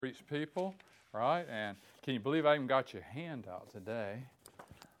Reach people, right? And can you believe I even got your hand out today?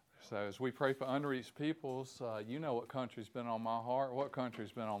 So as we pray for unreached peoples, you know what country's been on my heart. What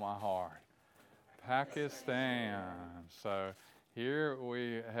country's been on my heart? Pakistan. So here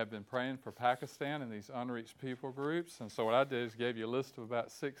we have been praying for Pakistan and these unreached people groups. And so what I did is gave you a list of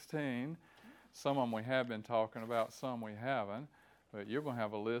about 16. Some of them we have been talking about, some we haven't. But you're going to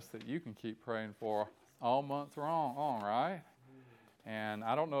have a list that you can keep praying for all month long, right? And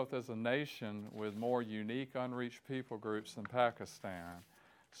I don't know if there's a nation with more unique unreached people groups than Pakistan.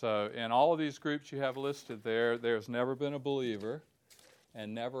 So in all of these groups you have listed there, there's never been a believer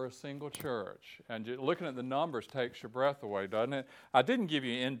and never a single church. And looking at the numbers takes your breath away, doesn't it? I didn't give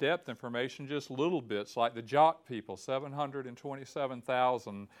you in-depth information, just little bits, like the Jat people,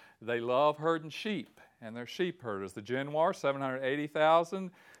 727,000. They love herding sheep, and they're sheep herders. The Jinwar,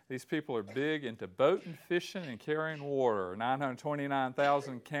 780,000. These people are big into boating, fishing, and carrying water.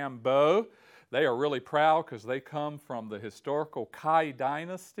 929,000 Kambo. They are really proud because they come from the historical Kai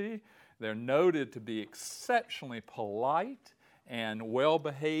dynasty. They're noted to be exceptionally polite and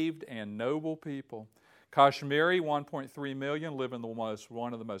well-behaved and noble people. Kashmiri, 1.3 million, live in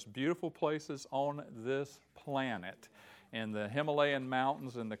one of the most beautiful places on this planet. In the Himalayan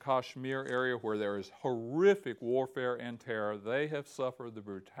mountains in the Kashmir area where there is horrific warfare and terror, they have suffered the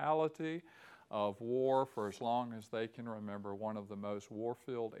brutality of war for as long as they can remember. One of the most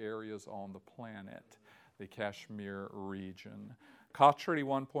war-filled areas on the planet, the Kashmir region. Khatri,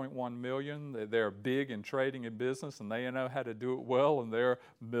 1.1 million. They're big in trading and business, and they know how to do it well, and they're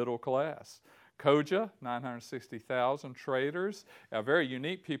middle class. Koja, 960,000 traders, a very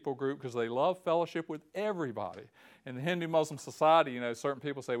unique people group because they love fellowship with everybody. In the Hindu-Muslim society, certain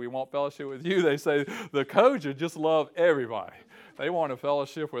people say, we want fellowship with you. They say the Koja just love everybody. They want a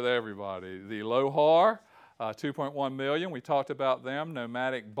fellowship with everybody. The Lohar, 2.1 million. We talked about them,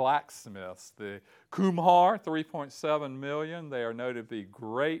 nomadic blacksmiths. The Kumhar, 3.7 million. They are noted to be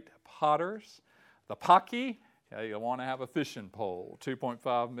great potters. The Paki, you want to have a fishing pole,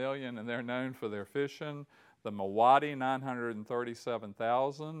 2.5 million, and they're known for their fishing. The Mawadi,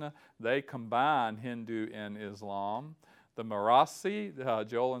 937,000. They combine Hindu and Islam. The Marasi,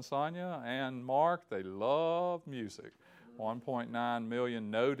 Joel and Sonia and Mark, they love music. 1.9 million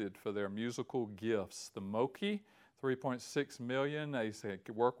noted for their musical gifts. The Moki, 3.6 million. They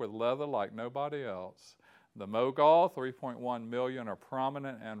work with leather like nobody else. The Mogal, 3.1 million, are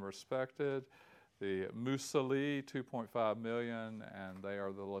prominent and respected. The Musali, 2.5 million, and they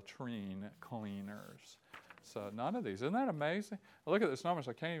are the latrine cleaners. So none of these. Isn't that amazing? I look at these numbers,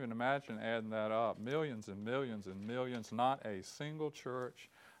 I can't even imagine adding that up. Millions and millions and millions. Not a single church,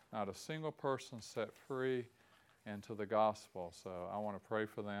 not a single person set free into the gospel. So I want to pray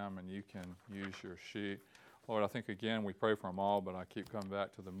for them, and you can use your sheet. Lord, I think again we pray for them all, but I keep coming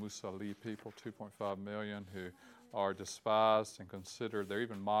back to the Musali people, 2.5 million, who are despised and considered. They're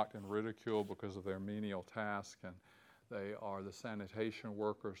even mocked and ridiculed because of their menial task, and they are the sanitation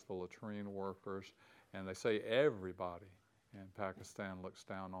workers, the latrine workers, and they say everybody in Pakistan looks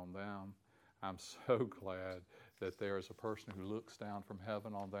down on them. I'm so glad that there is a person who looks down from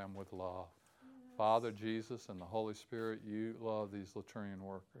heaven on them with love. Father, Jesus, and the Holy Spirit, you love these latrine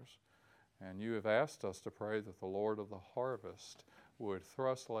workers. And you have asked us to pray that the Lord of the harvest would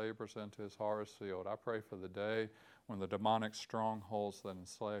thrust laborers into his harvest field. I pray for the day when the demonic strongholds that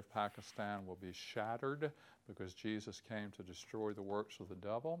enslave Pakistan will be shattered because Jesus came to destroy the works of the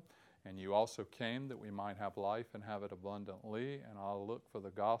devil. And you also came that we might have life and have it abundantly. And I'll look for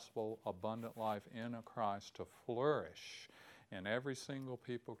the gospel abundant life in a Christ to flourish in every single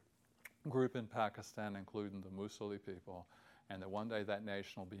people group in Pakistan, including the Musali people, and that one day that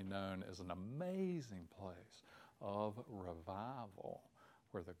nation will be known as an amazing place of revival,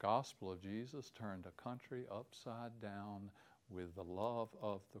 where the gospel of Jesus turned a country upside down with the love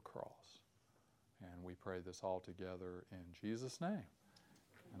of the cross. And we pray this all together in Jesus' name.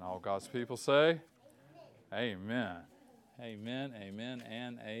 And all God's people say, amen. Amen, amen,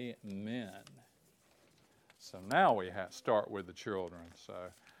 and amen. So now we start with the children. So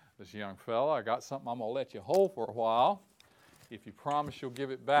this young fella, I got something I'm going to let you hold for a while. If you promise you'll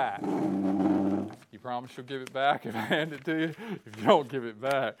give it back. You promise you'll give it back if I hand it to you? If you don't give it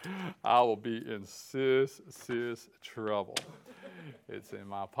back, I will be in sis trouble. It's in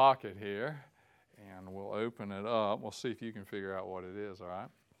my pocket here, and we'll open it up. We'll see if you can figure out what it is, all right?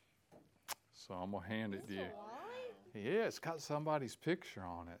 So I'm going to hand it to you. Yeah, it's got somebody's picture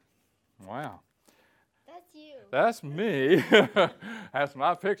on it. Wow. That's you. That's me. That's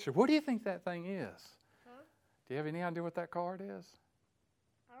my picture. What do you think that thing is? Huh? Do you have any idea what that card is?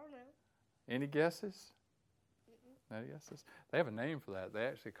 I don't know. Any guesses? Yes, they have a name for that. They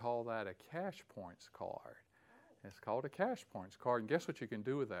actually call that a cash points card. It's called a cash points card. And guess what you can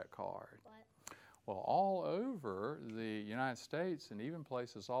do with that card? What? Well, all over the United States and even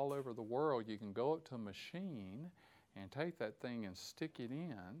places all over the world, you can go up to a machine and take that thing and stick it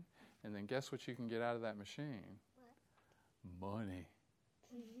in, and then guess what you can get out of that machine? What? Money.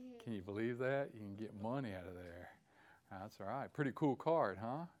 Can you believe that? You can get money out of there. That's all right. Pretty cool card,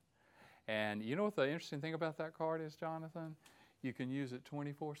 huh? And you know what the interesting thing about that card is, Jonathan? You can use it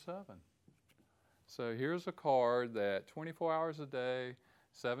 24/7. So here's a card that 24 hours a day,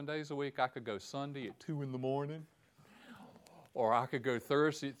 7 days a week, I could go Sunday at 2 in the morning, or I could go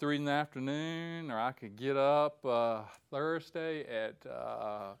Thursday at 3 in the afternoon, or I could get up Thursday at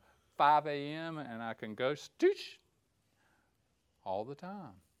 5 a.m. and I can go stoosh all the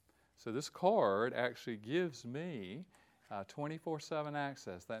time. So this card actually gives me 24/7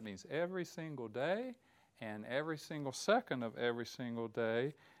 access. That means every single day and every single second of every single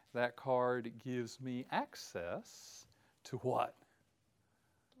day, that card gives me access to what?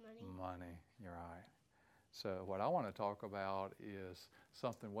 Money. You're right. So what I want to talk about is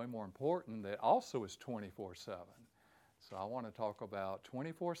something way more important that also is 24/7. So I want to talk about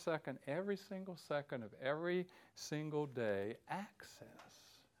 24/7, every single second of every single day access.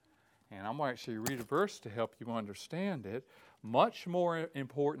 And I'm going to actually read a verse to help you understand it. Much more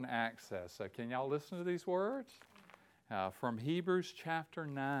important access. So can y'all listen to these words? From Hebrews chapter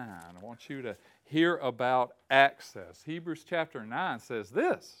 9. I want you to hear about access. Hebrews chapter 9 says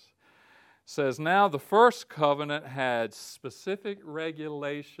this. Says, now the first covenant had specific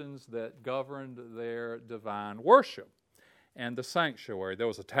regulations that governed their divine worship and the sanctuary. There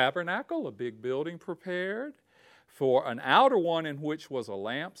was a tabernacle, a big building prepared, for an outer one in which was a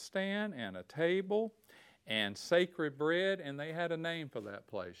lampstand and a table and sacred bread, and they had a name for that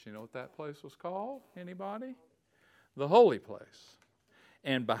place. You know what that place was called? Anybody? The holy place.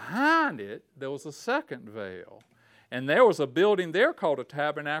 And behind it, there was a second veil. And there was a building there called a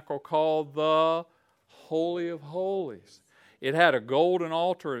tabernacle called the Holy of Holies. It had a golden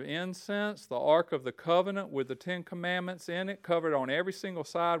altar of incense, the Ark of the Covenant with the 10 Commandments in it, covered on every single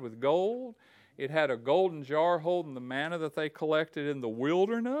side with gold. It had a golden jar holding the manna that they collected in the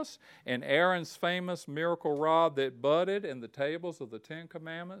wilderness, and Aaron's famous miracle rod that budded, and the tables of the 10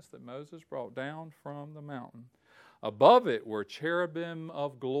 Commandments that Moses brought down from the mountain. Above it were cherubim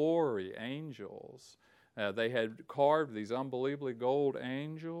of glory, angels. They had carved these unbelievably gold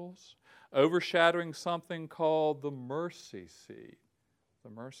angels, overshadowing something called the mercy seat. The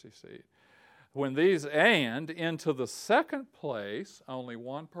mercy seat. When these, and into the second place, only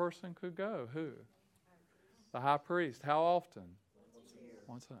one person could go. Who? The high priest. How often?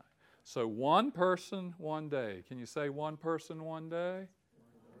 Once a night. So one person, one day. Can you say one person, one day?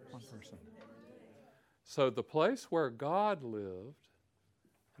 One person. So the place where God lived,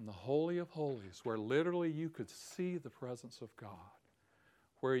 in the Holy of Holies, where literally you could see the presence of God,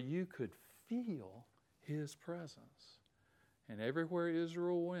 where you could feel His presence. And everywhere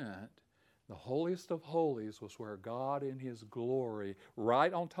Israel went, the holiest of holies was where God in His glory,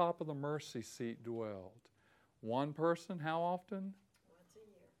 right on top of the mercy seat, dwelled. One person, how often?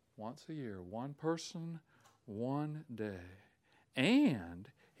 Once a year. One person, one day. And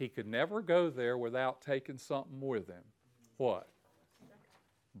he could never go there without taking something with him. What?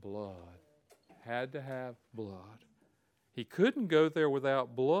 Blood. Had to have blood. He couldn't go there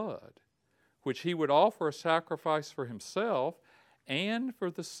without blood, which he would offer a sacrifice for himself and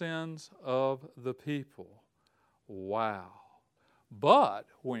for the sins of the people. Wow. But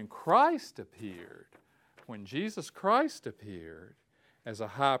when Christ appeared, when Jesus Christ appeared as a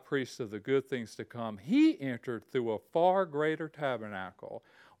high priest of the good things to come, He entered through a far greater tabernacle,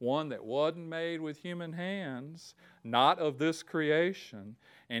 one that wasn't made with human hands, not of this creation.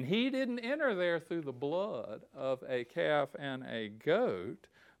 And He didn't enter there through the blood of a calf and a goat,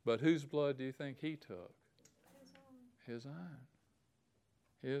 but whose blood do you think He took? His own.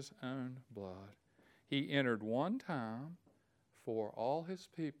 His own blood. He entered one time for all His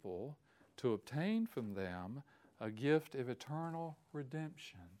people to obtain from them a gift of eternal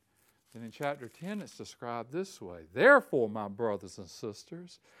redemption. And in chapter 10 it's described this way. Therefore, my brothers and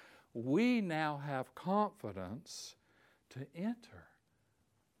sisters, we now have confidence to enter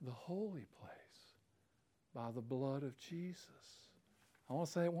the holy place by the blood of Jesus. I want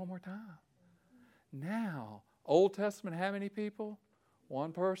to say it one more time. Now, Old Testament, how many people?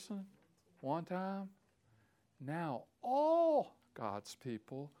 One person, one time. Now, all God's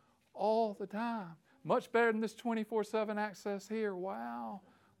people, all the time. Much better than this 24/7 access here. Wow.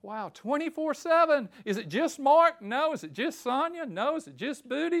 Wow, 24/7. Is it just Mark? No. Is it just Sonia? No. Is it just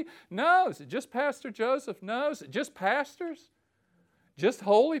Booty? No. Is it just Pastor Joseph? No. Is it just pastors? Just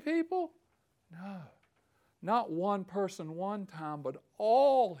holy people? No. Not one person one time, but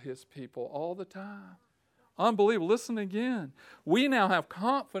all His people all the time. Unbelievable. Listen again. We now have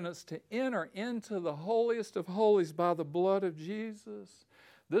confidence to enter into the holiest of holies by the blood of Jesus.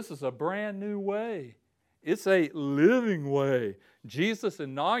 This is a brand new way. It's a living way. Jesus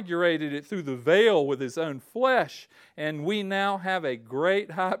inaugurated it through the veil with His own flesh, and we now have a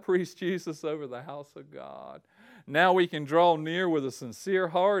great high priest, Jesus, over the house of God. Now we can draw near with a sincere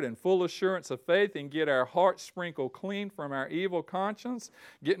heart and full assurance of faith and get our hearts sprinkled clean from our evil conscience,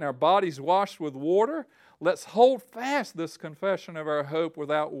 getting our bodies washed with water. Let's hold fast this confession of our hope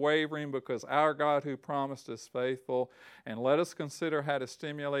without wavering, because our God who promised is faithful. And let us consider how to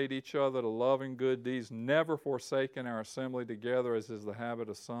stimulate each other to love and good deeds, never forsaking our assembly together as is the habit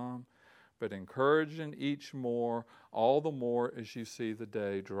of some, but encouraging each more, all the more as you see the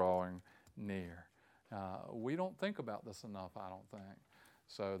day drawing near. We don't think about this enough, I don't think.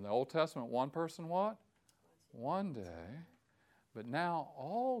 So in the Old Testament, one person what? One day. But now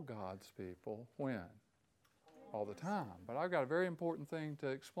all God's people, when? All the time. But I've got a very important thing to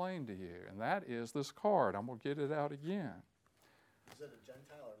explain to you, and that is this card. I'm going to get it out again. Is it a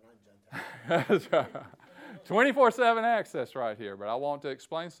Gentile or non-Gentile? That's right. 24/7 access right here, but I want to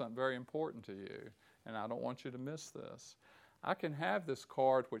explain something very important to you, and I don't want you to miss this. I can have this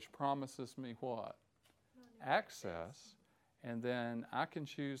card which promises me what? Access, and then I can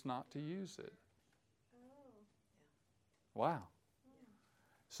choose not to use it. Wow.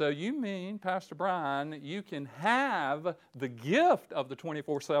 So you mean, Pastor Brian, you can have the gift of the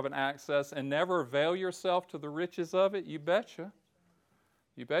 24/7 access and never avail yourself to the riches of it? You betcha.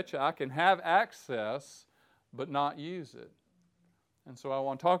 You betcha. I can have access but not use it. And so what I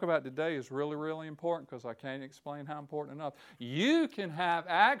want to talk about today is really, really important, because I can't explain how important enough. You can have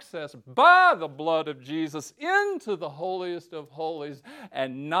access by the blood of Jesus into the holiest of holies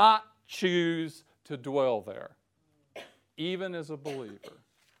and not choose to dwell there, even as a believer.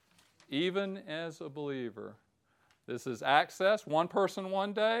 Even as a believer. This is access. One person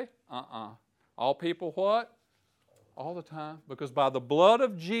one day? All people what? All the time. Because by the blood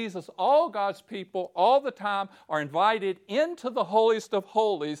of Jesus, all God's people all the time are invited into the holiest of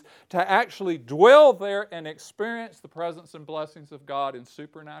holies to actually dwell there and experience the presence and blessings of God in a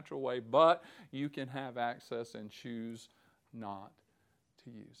supernatural way. But you can have access and choose not to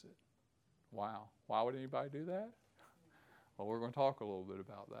use it. Wow. Why would anybody do that? Well, we're going to talk a little bit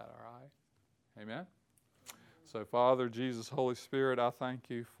about that, all right? Amen? So, Father, Jesus, Holy Spirit, I thank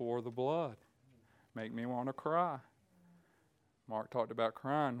you for the blood. Make me want to cry. Mark talked about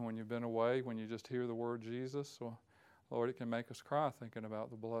crying when you've been away, when you just hear the word Jesus. Well, Lord, it can make us cry thinking about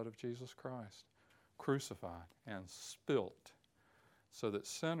the blood of Jesus Christ, crucified and spilt, so that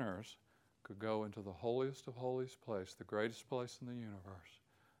sinners could go into the holiest of holies place, the greatest place in the universe.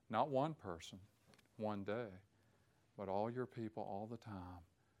 Not one person, one day, but all your people all the time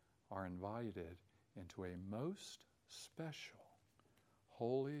are invited into a most special,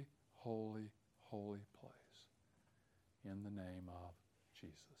 holy, holy, holy place in the name of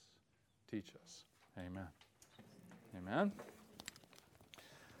Jesus. Teach us. Amen. Amen.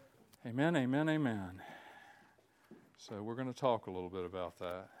 Amen, amen, amen. So we're going to talk a little bit about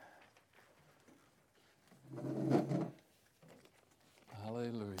that.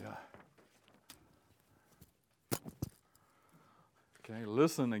 Hallelujah. Okay,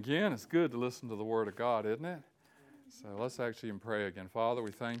 listen again. It's good to listen to the Word of God, isn't it? So let's actually pray again. Father,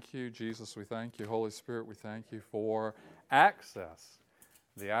 we thank you. Jesus, we thank you. Holy Spirit, we thank you for access.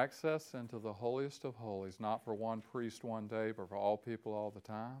 The access into the holiest of holies, not for one priest one day, but for all people all the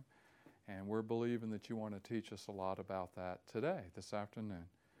time. And we're believing that you want to teach us a lot about that today, this afternoon.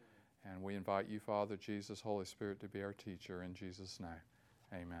 And we invite you, Father, Jesus, Holy Spirit, to be our teacher in Jesus' name.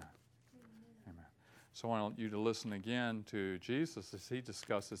 Amen. Amen. So I want you to listen again to Jesus as he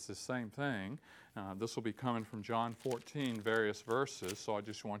discusses the same thing. This will be coming from John 14, various verses, so I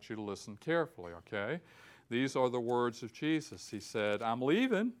just want you to listen carefully, okay? These are the words of Jesus. He said, I'm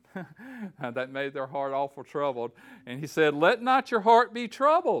leaving. That made their heart awful troubled. And he said, let not your heart be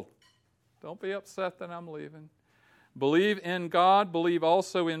troubled. Don't be upset that I'm leaving. Believe in God, believe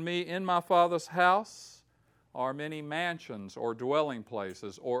also in me. In my Father's house are many mansions or dwelling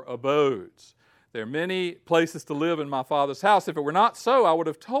places or abodes. There are many places to live in my Father's house. If it were not so, I would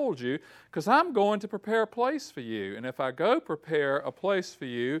have told you, because I'm going to prepare a place for you. And if I go prepare a place for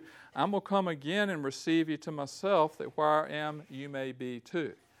you, I will come again and receive you to myself, that where I am, you may be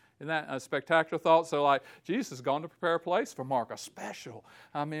too. Isn't that a spectacular thought? So like Jesus has gone to prepare a place for Mark, a special,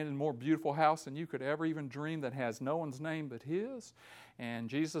 more beautiful house than you could ever even dream that has no one's name but his. And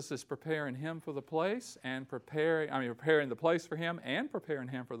Jesus is preparing him for the place and preparing the place for him and preparing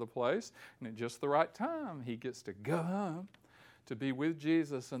him for the place. And at just the right time, he gets to go home to be with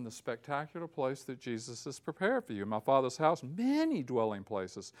Jesus in the spectacular place that Jesus has prepared for you. In my Father's house, many dwelling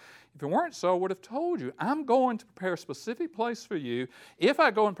places. If it weren't so, I would have told you, I'm going to prepare a specific place for you. If I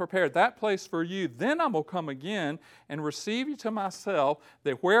go and prepare that place for you, then I will come again and receive you to myself,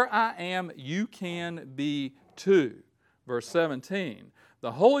 that where I am, you can be too. Verse 17,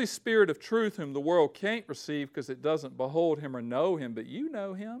 the Holy Spirit of truth, whom the world can't receive because it doesn't behold him or know him, but you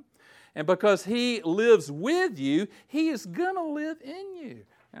know him. And because he lives with you, he is going to live in you.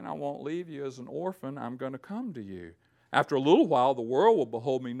 And I won't leave you as an orphan. I'm going to come to you. After a little while, the world will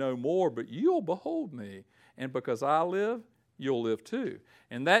behold me no more, but you'll behold me. And because I live, you'll live too.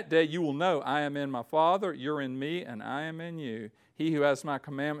 And that day you will know I am in my Father, you're in me, and I am in you. He who has my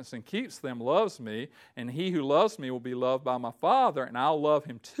commandments and keeps them loves me, and he who loves me will be loved by my Father, and I'll love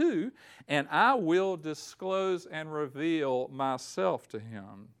him too, and I will disclose and reveal myself to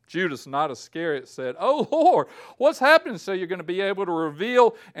him. Judas, not Iscariot, said, "Oh Lord, what's happening so you're going to be able to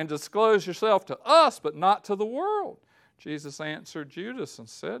reveal and disclose yourself to us, but not to the world?" Jesus answered Judas and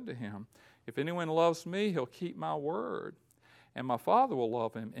said to him, "If anyone loves me, he'll keep my word, and my Father will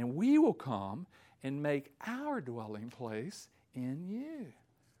love him, and we will come and make our dwelling place in you."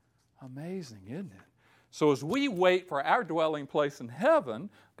 Amazing, isn't it? So as we wait for our dwelling place in heaven,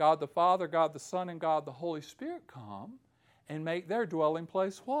 God the Father, God the Son, and God the Holy Spirit come and make their dwelling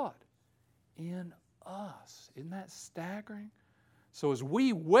place what? In us. Isn't that staggering? So as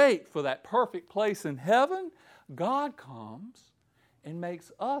we wait for that perfect place in heaven, God comes and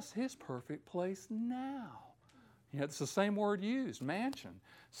makes us his perfect place now. It's the same word used, mansion.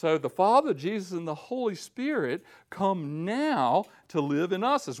 So the Father, Jesus, and the Holy Spirit come now to live in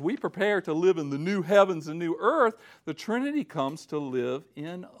us. As we prepare to live in the new heavens and new earth, the Trinity comes to live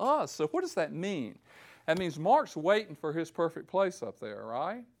in us. So what does that mean? That means Mark's waiting for his perfect place up there,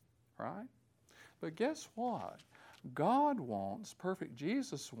 right? Right? But guess what? God wants, perfect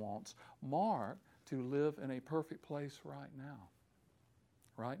Jesus wants, Mark to live in a perfect place right now.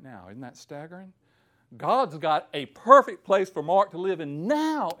 Right now. Isn't that staggering? God's got a perfect place for Mark to live in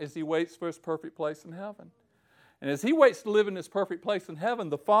now as he waits for his perfect place in heaven. And as he waits to live in his perfect place in heaven,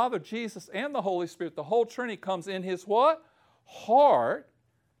 the Father, Jesus, and the Holy Spirit, the whole Trinity comes in his what? Heart.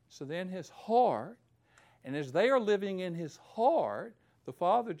 So then his heart. And as they are living in his heart, the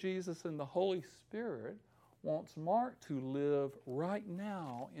Father, Jesus, and the Holy Spirit wants Mark to live right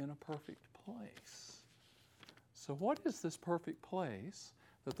now in a perfect place. So what is this perfect place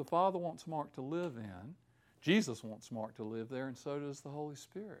that the Father wants Mark to live in? Jesus wants Mark to live there, and so does the Holy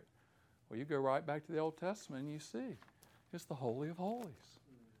Spirit. Well, you go right back to the Old Testament and you see it's the Holy of Holies.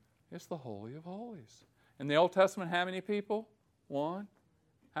 It's the Holy of Holies. In the Old Testament, how many people? One.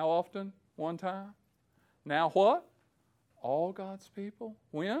 How often? One time. Now what? All God's people.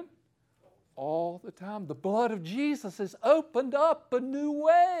 When? All the time. The blood of Jesus has opened up a new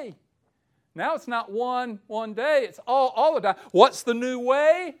way. Now it's not one day, it's all the time. What's the new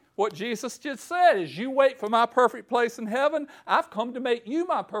way? What Jesus just said is, you wait for my perfect place in heaven. I've come to make you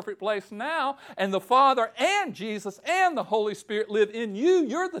my perfect place now. And the Father and Jesus and the Holy Spirit live in you.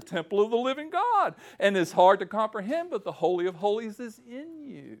 You're the temple of the living God. And it's hard to comprehend, but the Holy of Holies is in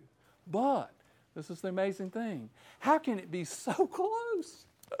you. But, this is the amazing thing, how can it be so close?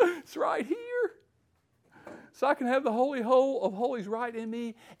 It's right here. So I can have the Holy of Holies right in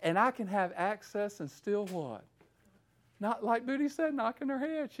me, and I can have access and still what? Not like Booty said, knocking her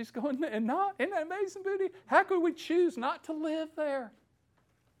head. She's going, and not, isn't that amazing, Booty? How could we choose not to live there?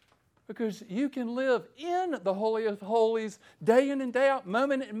 Because you can live in the Holy of Holies day in and day out,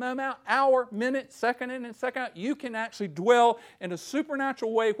 moment in and moment out, hour, minute, second in and second out. You can actually dwell in a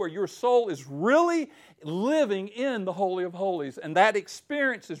supernatural way where your soul is really living in the Holy of Holies, and that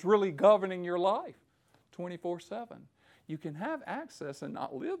experience is really governing your life 24/7. You can have access and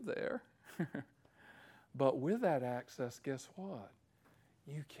not live there. But with that access, guess what?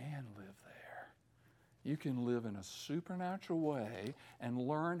 You can live there. You can live in a supernatural way and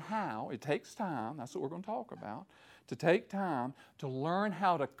learn how. It takes time. That's what we're going to talk about. To take time to learn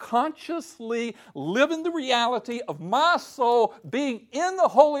how to consciously live in the reality of my soul being in the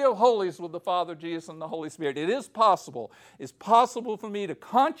Holy of Holies with the Father, Jesus, and the Holy Spirit. It is possible. It's possible for me to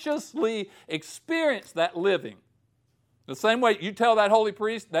consciously experience that living. The same way you tell that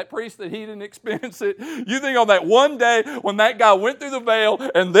priest that he didn't experience it. You think on that one day when that guy went through the veil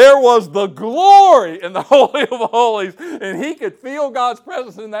and there was the glory in the Holy of Holies and he could feel God's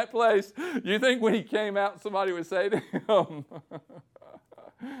presence in that place. You think when he came out somebody would say to him,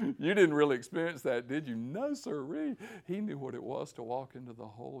 you didn't really experience that, did you? No, sirree. He knew what it was to walk into the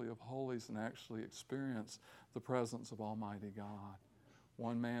Holy of Holies and actually experience the presence of Almighty God.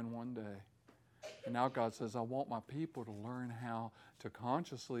 One man, one day. And now God says, I want my people to learn how to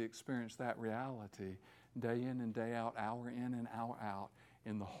consciously experience that reality day in and day out, hour in and hour out,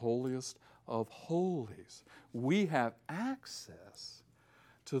 in the holiest of holies. We have access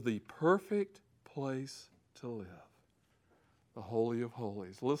to the perfect place to live, the Holy of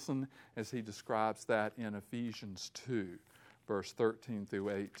Holies. Listen as he describes that in Ephesians 2, verse 13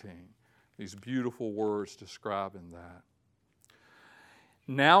 through 18. These beautiful words describing that.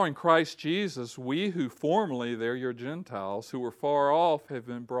 Now in Christ Jesus, we who formerly, they're your Gentiles, who were far off, have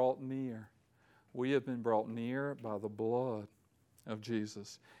been brought near. We have been brought near by the blood of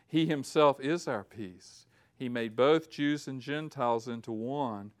Jesus. He himself is our peace. He made both Jews and Gentiles into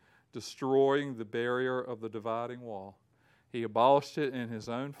one, destroying the barrier of the dividing wall. He abolished it in his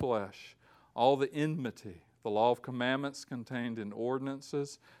own flesh, all the enmity, the law of commandments contained in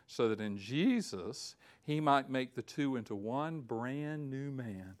ordinances, so that in Jesus he might make the two into one brand new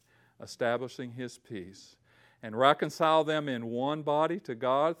man, establishing his peace, and reconcile them in one body to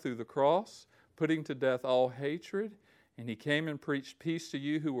God through the cross, putting to death all hatred. And he came and preached peace to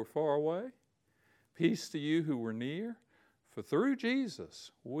you who were far away, peace to you who were near. For through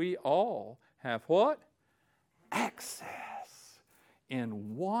Jesus we all have what? Access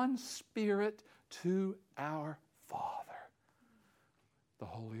in one Spirit to our Father, the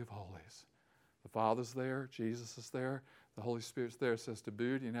Holy of Holies. The Father's there, Jesus is there, the Holy Spirit's there. It says to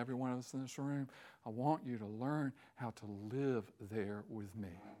Booty and every one of us in this room, I want you to learn how to live there with me.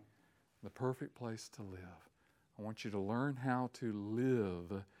 The perfect place to live. I want you to learn how to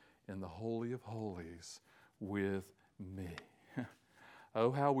live in the Holy of Holies with me.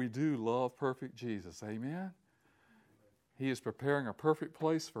 Oh, how we do love perfect Jesus. Amen? He is preparing a perfect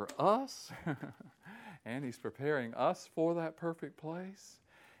place for us, and He's preparing us for that perfect place.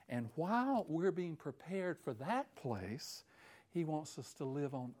 And while we're being prepared for that place, He wants us to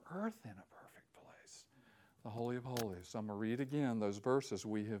live on earth in a perfect place, the Holy of Holies. I'm going to read again those verses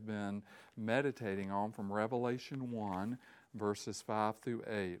we have been meditating on from Revelation 1, verses 5 through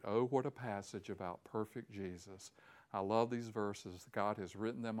 8. Oh, what a passage about perfect Jesus. I love these verses. God has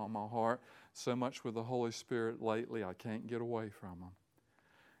written them on my heart so much with the Holy Spirit lately, I can't get away from them.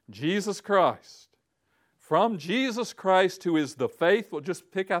 Jesus Christ. From Jesus Christ, who is the faithful, just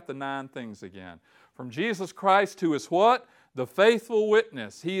pick out the 9 things again. From Jesus Christ, who is what? The faithful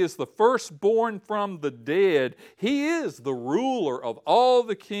witness. He is the firstborn from the dead. He is the ruler of all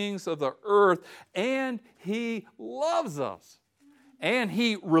the kings of the earth, and He loves us. And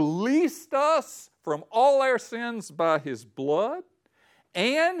He released us from all our sins by His blood.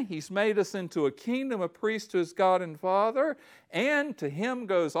 And He's made us into a kingdom of priests to His God and Father. And to Him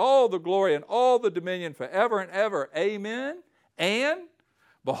goes all the glory and all the dominion forever and ever. Amen. And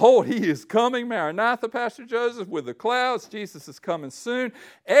behold, He is coming, Maranatha, Pastor Joseph, with the clouds. Jesus is coming soon.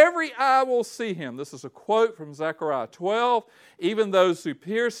 Every eye will see Him. This is a quote from Zechariah 12. Even those who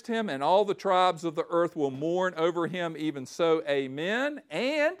pierced Him, and all the tribes of the earth will mourn over Him. Even so, amen.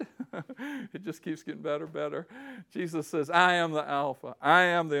 And it just keeps getting better and better. Jesus says, I am the Alpha. I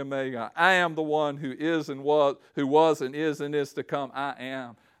am the Omega. I am the one who is and was, who was and is to come. I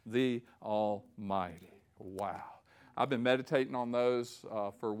am the Almighty. Wow. I've been meditating on those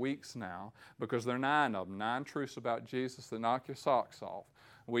for weeks now because there are 9 of them, 9 truths about Jesus that knock your socks off.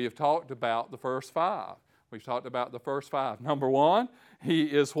 We have talked about the first 5. We've talked about the first 5. Number 1, He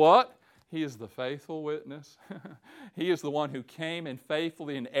is what? He is the faithful witness. He is the one who came and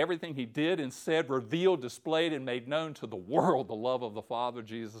faithfully in everything He did and said, revealed, displayed, and made known to the world the love of the Father,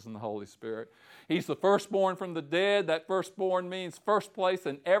 Jesus, and the Holy Spirit. He's the firstborn from the dead. That firstborn means first place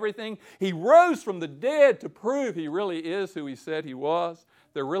in everything. He rose from the dead to prove He really is who He said He was.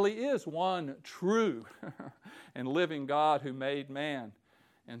 There really is one true and living God who made man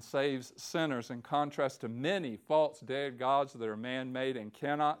and saves sinners, in contrast to many false dead gods that are man-made and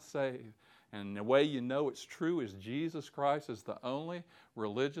cannot save. And the way you know it's true is Jesus Christ is the only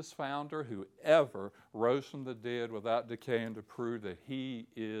religious founder who ever rose from the dead without decaying to prove that He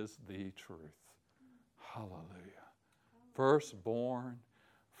is the truth. Hallelujah. Firstborn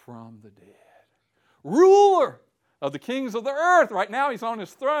from the dead. Ruler of the kings of the earth. Right now He's on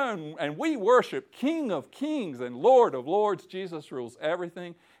His throne, and we worship King of kings and Lord of lords. Jesus rules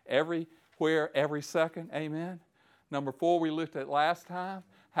everything, everywhere, every second. Amen. Number 4, we looked at last time.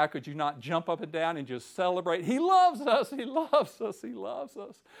 How could you not jump up and down and just celebrate? He loves us. He loves us. He loves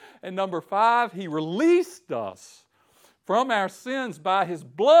us. And number 5, He released us from our sins by His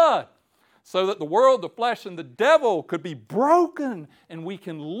blood so that the world, the flesh, and the devil could be broken and we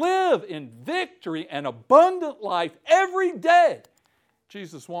can live in victory and abundant life every day.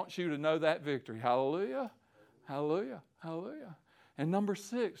 Jesus wants you to know that victory. Hallelujah. Hallelujah. Hallelujah. And number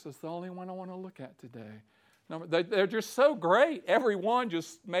 6 is the only one I want to look at today. They're just so great. Every one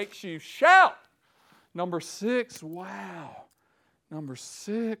just makes you shout. Number 6, wow. Number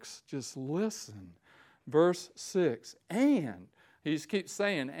 6, just listen. Verse 6, and, he just keeps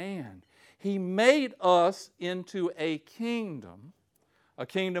saying, and. He made us into a kingdom. A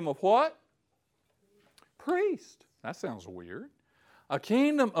kingdom of what? Priest. That sounds weird. A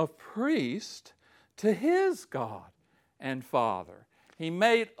kingdom of priest to His God and Father. He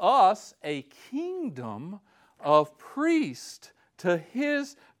made us a kingdom of priest to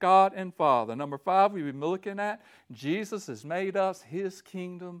His God and Father. Number 5, we've been looking at, Jesus has made us His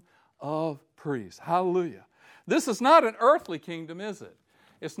kingdom of priests. Hallelujah. This is not an earthly kingdom, is it?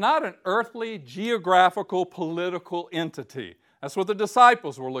 It's not an earthly, geographical, political entity. That's what the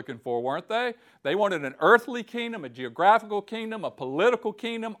disciples were looking for, weren't they? They wanted an earthly kingdom, a geographical kingdom, a political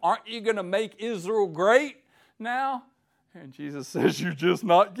kingdom. Aren't you going to make Israel great now? And Jesus says, you're just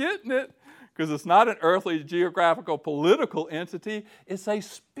not getting it. Because it's not an earthly, geographical, political entity. It's a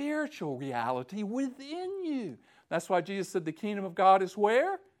spiritual reality within you. That's why Jesus said the kingdom of God is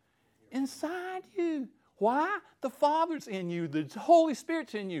where? Inside you. Why? The Father's in you. The Holy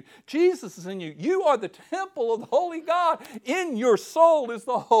Spirit's in you. Jesus is in you. You are the temple of the Holy God. In your soul is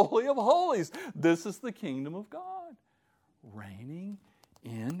the Holy of Holies. This is the kingdom of God reigning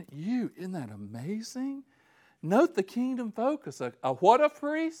in you. Isn't that amazing? Note the kingdom focus. A what of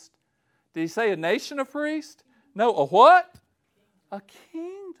priest? Did he say a nation of priests? No, a what? A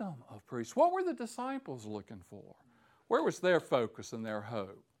kingdom of priests. What were the disciples looking for? Where was their focus and their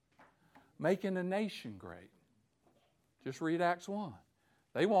hope? Making a nation great. Just read Acts 1.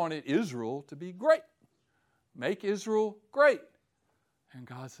 They wanted Israel to be great. Make Israel great. And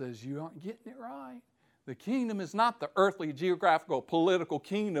God says, you aren't getting it right. The kingdom is not the earthly, geographical, political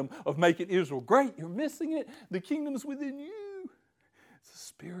kingdom of making Israel great. You're missing it. The kingdom is within you. It's a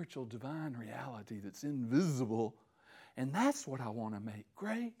spiritual, divine reality that's invisible. And that's what I want to make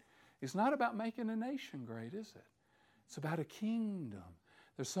great. It's not about making a nation great, is it? It's about a kingdom.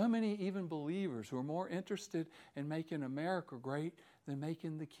 There's so many even believers who are more interested in making America great than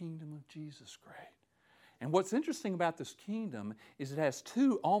making the kingdom of Jesus great. And what's interesting about this kingdom is it has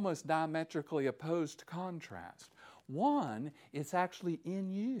 2 almost diametrically opposed contrasts. One, it's actually in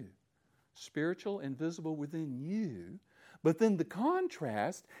you, spiritual and visible within you. But then the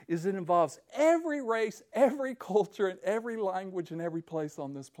contrast is it involves every race, every culture, and every language and every place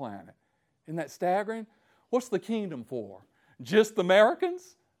on this planet. Isn't that staggering? What's the kingdom for? Just the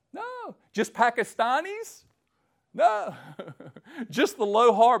Americans? No. Just Pakistanis? No. Just the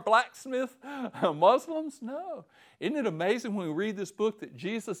Lohar blacksmith Muslims? No. Isn't it amazing when we read this book that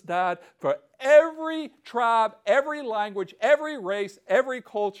Jesus died for every tribe, every language, every race, every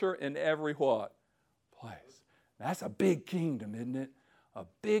culture, and every what? Place. That's a big kingdom, isn't it? A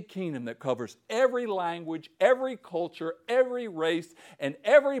big kingdom that covers every language, every culture, every race, and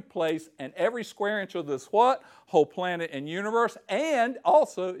every place, and every square inch of this what? Whole planet and universe, and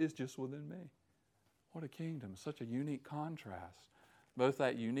also is just within me. What a kingdom. Such a unique contrast. Both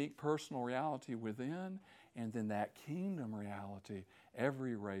that unique personal reality within and then that kingdom reality,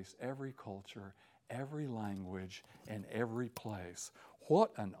 every race, every culture, every language, and every place.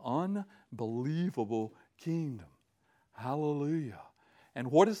 What an unbelievable kingdom. Hallelujah. And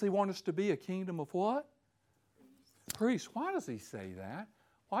what does He want us to be? A kingdom of what? Priests. Why does He say that?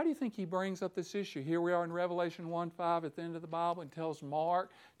 Why do you think He brings up this issue? Here we are in Revelation 1:5 at the end of the Bible and tells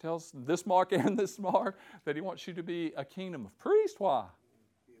this Mark and this Mark that He wants you to be a kingdom of priests. Why?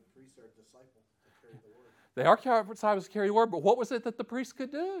 Be a priest or a disciple to carry the word. They are disciples to carry the word, but what was it that the priests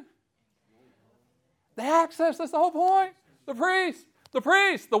could do? The access, that's the whole point. The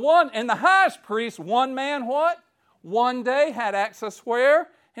priest, the one, and the highest priest, one man, what? One day had access where?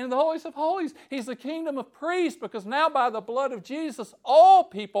 In the holies of holies. He's the kingdom of priests because now by the blood of Jesus, all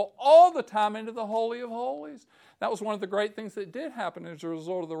people, all the time into the holy of holies. That was one of the great things that did happen as a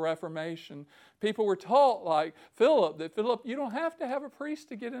result of the Reformation. People were taught, like Philip, you don't have to have a priest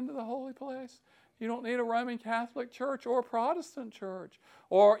to get into the holy place. You don't need a Roman Catholic church or a Protestant church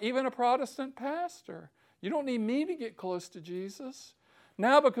or even a Protestant pastor. You don't need me to get close to Jesus.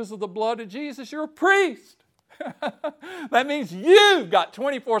 Now because of the blood of Jesus, you're a priest. That means you've got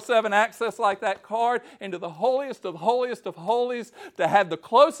 24/7 access like that card into the holiest of holies to have the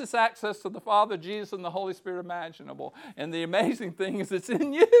closest access to the Father, Jesus, and the Holy Spirit imaginable. And the amazing thing is it's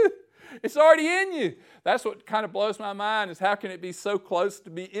in you. It's already in you. That's what kind of blows my mind, is how can it be so close to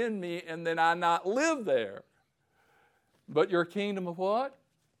be in me and then I not live there? But you're a kingdom of what?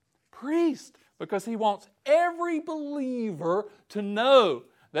 Priest. Because he wants every believer to know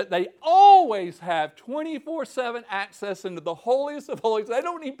that they always have 24/7 access into the holiest of holies. They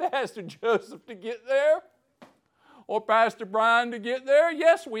don't need Pastor Joseph to get there or Pastor Brian to get there.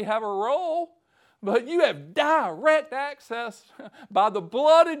 Yes, we have a role, but you have direct access by the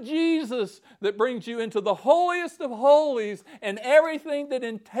blood of Jesus that brings you into the holiest of holies and everything that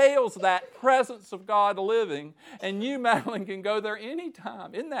entails that presence of God living. And you, Madeline, can go there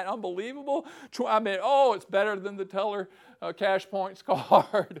anytime. Isn't that unbelievable? I mean, it's better than the teller Cash Points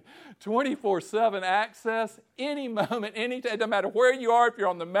card. 24/7 access, any moment, any time. It doesn't matter where you are, if you're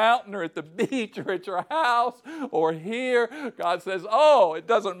on the mountain or at the beach or at your house or here. God says, it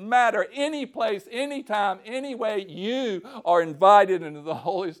doesn't matter. Any place, anytime, any way, you are invited into the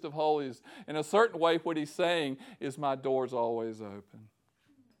holiest of holies. In a certain way, what he's saying is, my door's always open.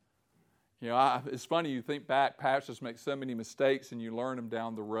 You know, it's funny, you think back, pastors make so many mistakes and you learn them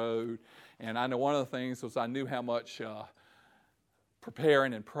down the road. And I know one of the things was I knew how much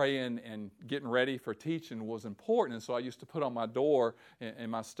preparing and praying and getting ready for teaching was important. And so I used to put on my door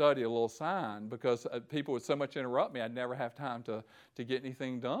in my study a little sign, because people would so much interrupt me, I'd never have time to get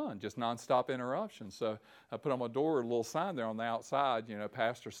anything done, just nonstop interruptions. So I put on my door a little sign there on the outside,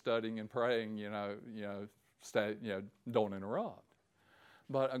 pastor studying and praying, don't interrupt.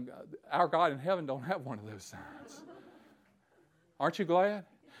 But our God in heaven don't have one of those signs. Aren't you glad?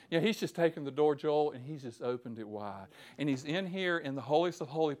 Yeah, he's just taken the door, Joel, and he's just opened it wide. And he's in here in the holiest of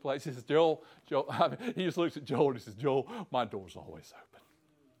holy places. He says, Joel, he just looks at Joel and he says, Joel, my door's always open.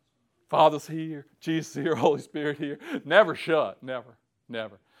 Father's here, Jesus here, Holy Spirit here. Never shut, never.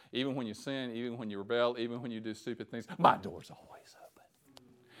 Even when you sin, even when you rebel, even when you do stupid things, my door's always open.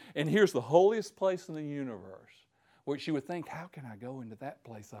 And here's the holiest place in the universe, which you would think, how can I go into that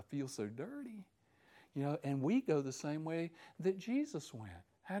place? I feel so dirty. And we go the same way that Jesus went.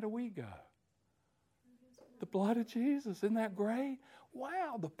 How do we go? The blood of Jesus. Isn't that great?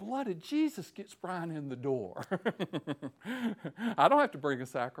 Wow, the blood of Jesus gets Brian in the door. I don't have to bring a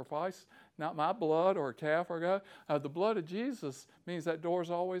sacrifice, not my blood or a calf or a goat. The blood of Jesus means that door's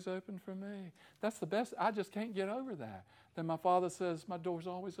always open for me. That's the best. I just can't get over that. Then my Father says, my door's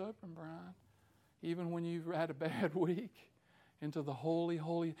always open, Brian, even when you've had a bad week. Into the holy,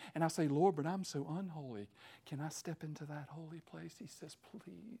 holy. And I say, Lord, but I'm so unholy. Can I step into that holy place? He says,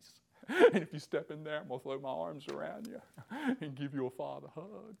 please. And if you step in there, I'm going to throw my arms around you and give you a Father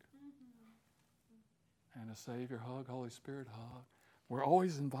hug. And a Savior hug, Holy Spirit hug. We're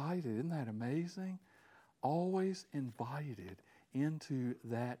always invited. Isn't that amazing? Always invited into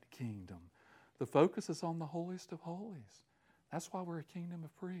that kingdom. The focus is on the holiest of holies. That's why we're a kingdom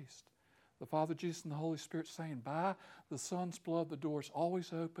of priests. The Father, Jesus, and the Holy Spirit saying, by the Son's blood, the door is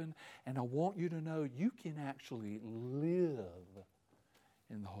always open, and I want you to know you can actually live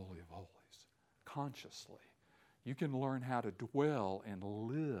in the Holy of Holies consciously. You can learn how to dwell and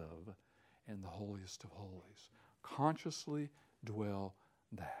live in the holiest of holies. Consciously dwell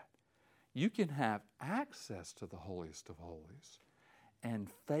that. You can have access to the holiest of holies and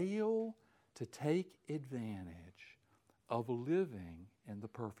fail to take advantage of living in the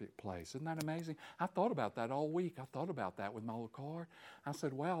perfect place. Isn't that amazing? I thought about that all week. I thought about that with my little card. I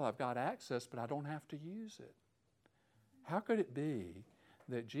said, well, I've got access, but I don't have to use it. How could it be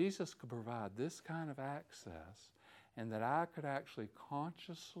that Jesus could provide this kind of access and that I could actually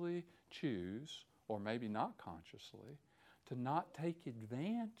consciously choose, or maybe not consciously, to not take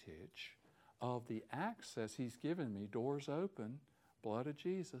advantage of the access He's given me, doors open, blood of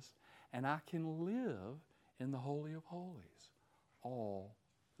Jesus, and I can live in the Holy of Holies all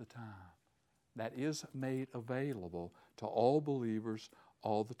the time. That is made available to all believers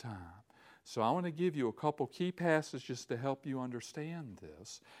all the time. So I want to give you a couple key passages to help you understand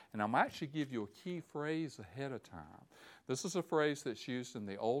this. And I'm actually give you a key phrase ahead of time. This is a phrase that's used in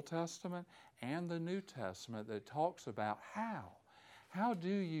the Old Testament and the New Testament that talks about how. How do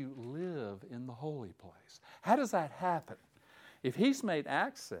you live in the holy place? How does that happen? If He's made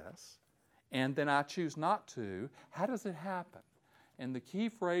access and then I choose not to, how does it happen? And the key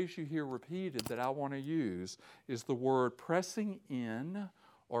phrase you hear repeated that I want to use is the word pressing in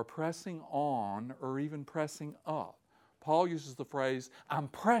or pressing on or even pressing up. Paul uses the phrase, I'm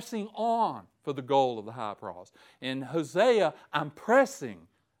pressing on for the goal of the high cross. In Hosea, I'm pressing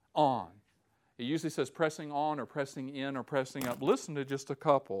on. It usually says pressing on or pressing in or pressing up. Listen to just a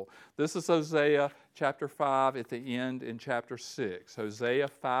couple. This is Hosea chapter 5 at the end in chapter 6. Hosea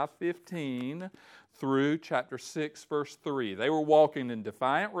 5:15 through chapter 6, verse 3. They were walking in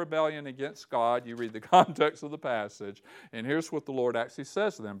defiant rebellion against God. You read the context of the passage. And here's what the Lord actually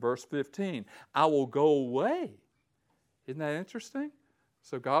says to them. Verse 15, I will go away. Isn't that interesting?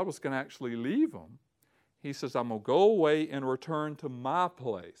 So God was going to actually leave them. He says, I'm going to go away and return to my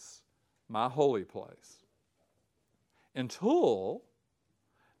place, my holy place, until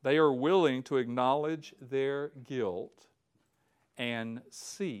they are willing to acknowledge their guilt and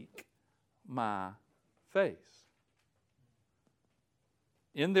seek my face.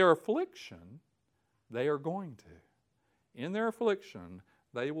 In their affliction, they are going to. In their affliction,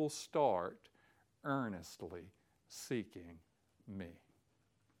 they will start earnestly seeking me.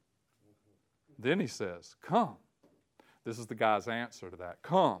 Then he says, come. This is the guy's answer to that.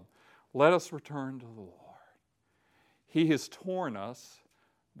 Come, let us return to the Lord. He has torn us,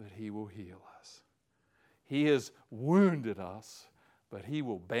 but He will heal us. He has wounded us, but He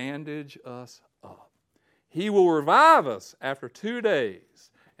will bandage us up. He will revive us after 2 days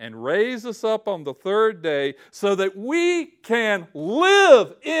and raise us up on the third day so that we can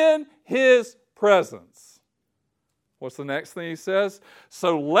live in His presence. What's the next thing he says?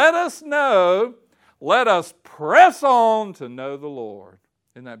 So let us press on to know the Lord.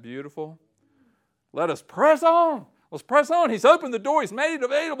 Isn't that beautiful? Let us press on. Let's press on. He's opened the door. He's made it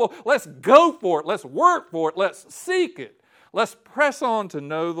available. Let's go for it. Let's work for it. Let's seek it. Let's press on to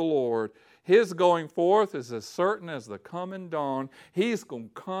know the Lord. His going forth is as certain as the coming dawn. He's going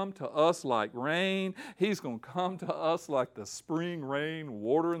to come to us like rain. He's going to come to us like the spring rain,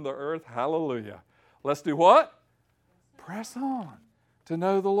 watering the earth. Hallelujah. Let's do what? Press on to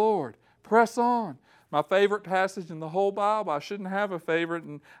know the Lord. Press on. My favorite passage in the whole Bible, I shouldn't have a favorite,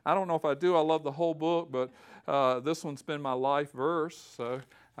 and I don't know if I do. I love the whole book, but this one's been my life verse, so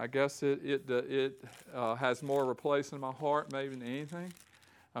I guess it has more of a place in my heart maybe than anything.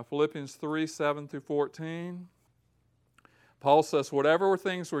 Philippians 3, 7 through 14. Paul says, whatever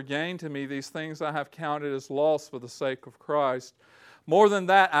things were gained to me, these things I have counted as loss for the sake of Christ. More than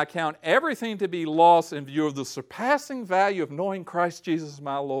that, I count everything to be lost in view of the surpassing value of knowing Christ Jesus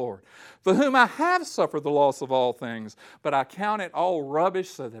my Lord, for whom I have suffered the loss of all things, but I count it all rubbish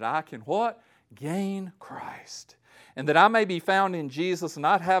so that I can what? Gain Christ. And that I may be found in Jesus,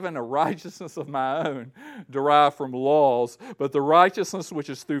 not having a righteousness of my own derived from laws, but the righteousness which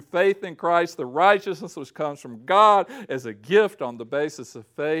is through faith in Christ, the righteousness which comes from God as a gift on the basis of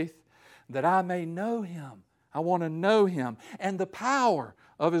faith, that I may know Him. I want to know Him and the power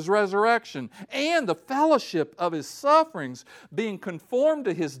of His resurrection and the fellowship of His sufferings, being conformed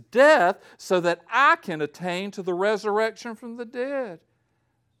to His death so that I can attain to the resurrection from the dead.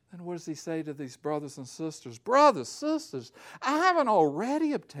 And what does he say to these brothers and sisters? Brothers, sisters, I haven't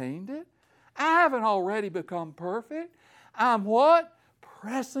already obtained it. I haven't already become perfect. I'm what?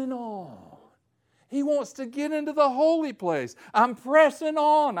 Pressing on. He wants to get into the holy place. I'm pressing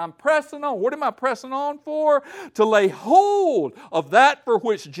on. I'm pressing on. What am I pressing on for? To lay hold of that for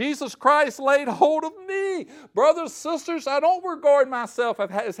which Jesus Christ laid hold of me. Brothers, sisters, I don't regard myself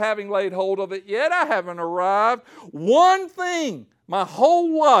as having laid hold of it yet. I haven't arrived. One thing, my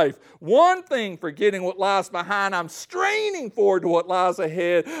whole life, one thing forgetting what lies behind, I'm straining forward to what lies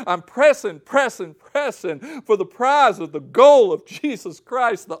ahead. I'm pressing for the prize of the goal of Jesus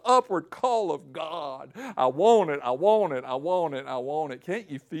Christ, the upward call of God. I want it, I want it, I want it, I want it.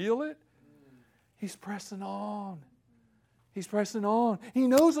 Can't you feel it? He's pressing on. He's pressing on. He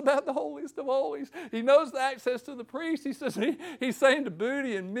knows about the holiest of holies. He knows the access to the priest. He says, he's saying to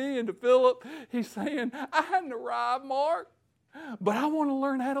Booty and me and to Philip, he's saying, I hadn't arrived, Mark. But I want to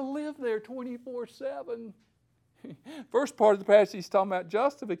learn how to live there 24/7. First part of the passage, he's talking about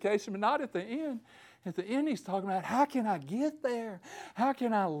justification, but not at the end. At the end, he's talking about how can I get there? How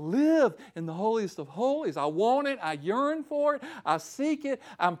can I live in the holiest of holies? I want it. I yearn for it. I seek it.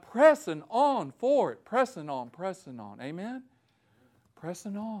 I'm pressing on for it. Pressing on, pressing on. Amen?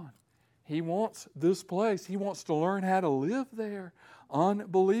 Pressing on. He wants this place. He wants to learn how to live there.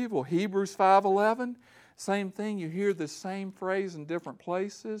 Unbelievable. Hebrews 5:11. Same thing, you hear the same phrase in different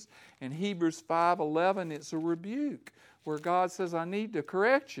places. In Hebrews 5:11, it's a rebuke where God says, I need to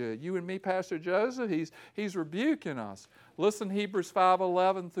correct you. You and me, Pastor Joseph, he's rebuking us. Listen, Hebrews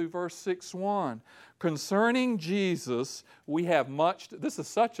 5:11 through verse 6:1. Concerning Jesus, we have much, this is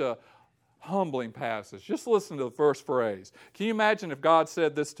such a humbling passage. Just listen to the first phrase. Can you imagine if God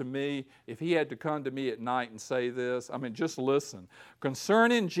said this to me, if He had to come to me at night and say this? I mean, just listen.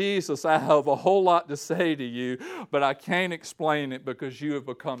 Concerning Jesus, I have a whole lot to say to you, but I can't explain it because you have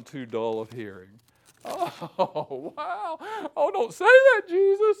become too dull of hearing. Oh, wow. Oh, don't say that,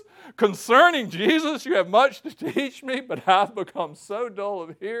 Jesus. Concerning Jesus, you have much to teach me, but I've become so dull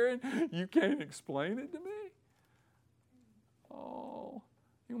of hearing, you can't explain it to me. Oh,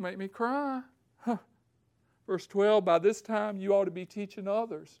 you make me cry. Huh. Verse 12, by this time you ought to be teaching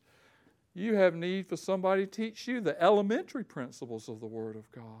others. You have need for somebody to teach you the elementary principles of the Word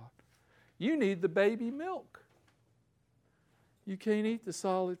of God. You need the baby milk. You can't eat the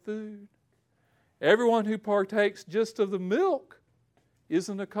solid food. Everyone who partakes just of the milk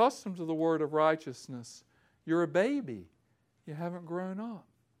isn't accustomed to the word of righteousness. You're a baby. You haven't grown up.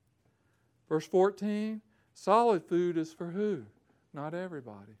 Verse 14, solid food is for who? Not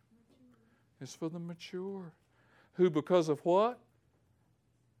everybody. It's for the mature. Who, because of what?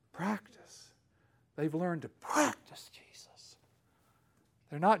 Practice. They've learned to practice Jesus.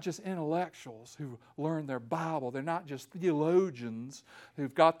 They're not just intellectuals who learn their Bible. They're not just theologians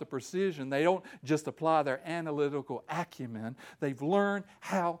who've got the precision. They don't just apply their analytical acumen. They've learned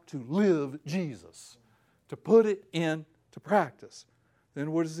how to live Jesus, to put it into practice.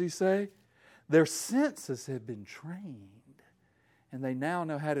 Then what does he say? Their senses have been trained, and they now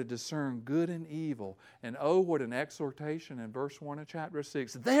know how to discern good and evil. And oh, what an exhortation in verse 1 of chapter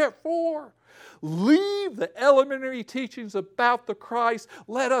 6. Therefore, leave the elementary teachings about the Christ.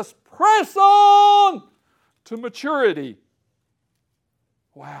 Let us press on to maturity.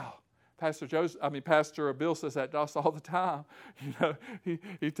 Wow. Pastor Bill says that to us all the time. You know,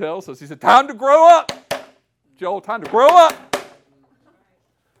 he tells us, he said, time to grow up. Joel, time to grow up.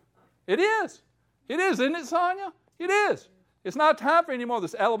 It is. It is, isn't it, Sonia? It is. It's not time for any more of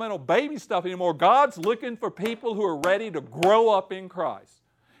this elemental baby stuff anymore. God's looking for people who are ready to grow up in Christ.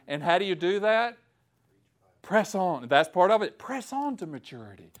 And how do you do that? Press on. That's part of it. Press on to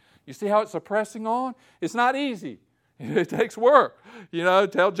maturity. You see how it's a pressing on? It's not easy. It takes work. You know,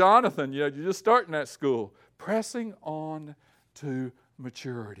 tell Jonathan, you're just starting that school. Pressing on to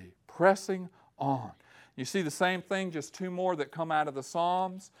maturity. Pressing on. You see the same thing, just two more that come out of the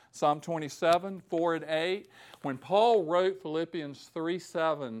Psalms. Psalm 27, 4 and 8. When Paul wrote Philippians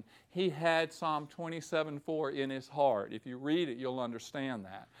 3:7, he had Psalm 27, 4 in his heart. If you read it, you'll understand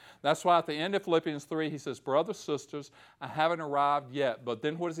that. That's why at the end of Philippians 3, he says, brothers, sisters, I haven't arrived yet. But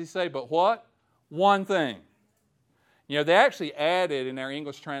then what does he say? But what? One thing. You know, they actually added in their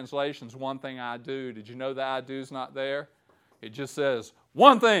English translations, one thing I do. Did you know the I do's not there? It just says,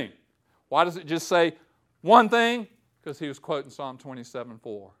 one thing. Why does it just say one thing? Because he was quoting Psalm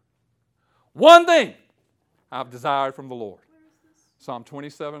 27:4. One thing I've desired from the Lord. Psalm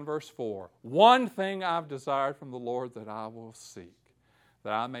 27, verse 4. One thing I've desired from the Lord that I will seek,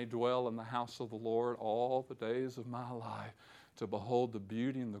 that I may dwell in the house of the Lord all the days of my life, to behold the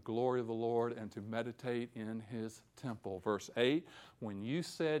beauty and the glory of the Lord and to meditate in His temple. Verse 8, when you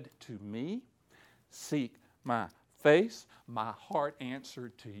said to me, seek my face, my heart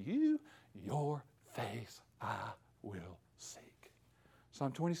answered to you, your face I will seek.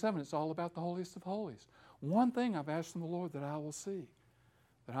 Psalm 27, it's all about the holiest of holies. One thing I've asked from the Lord that I will seek,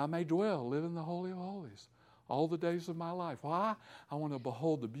 that I may dwell, live in the holy of holies all the days of my life. Why? I want to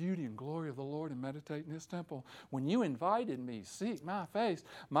behold the beauty and glory of the Lord and meditate in His temple. When you invited me, seek my face,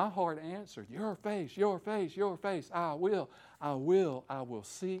 my heart answered, your face, your face, your face. I will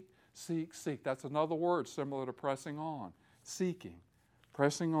seek, seek, seek. That's another word similar to pressing on. Seeking,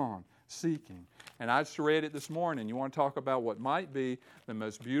 pressing on, seeking. And I just read it this morning. You want to talk about what might be the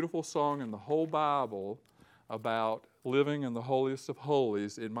most beautiful song in the whole Bible about living in the holiest of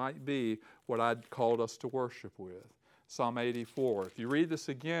holies. It might be what I'd called us to worship with. Psalm 84. If you read this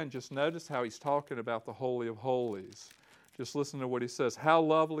again, just notice how he's talking about the holy of holies. Just listen to what he says. How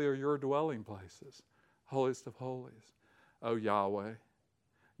lovely are your dwelling places, holiest of holies. O Yahweh,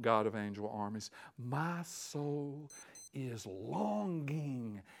 God of angel armies, my soul is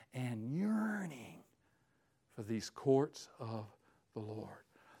longing and yearning for these courts of the Lord.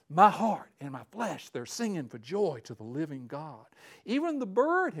 My heart and my flesh, they're singing for joy to the living God. Even the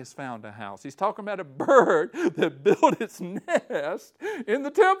bird has found a house. He's talking about a bird that built its nest in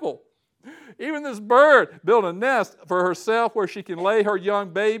the temple. Even this bird built a nest for herself where she can lay her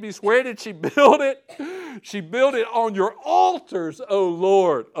young babies. Where did she build it? She built it on your altars, O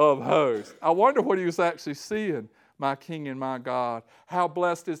Lord of hosts. I wonder what he was actually seeing. My King and my God. How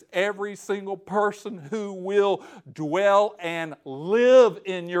blessed is every single person who will dwell and live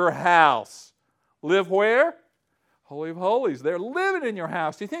in your house. Live where? Holy of Holies. They're living in your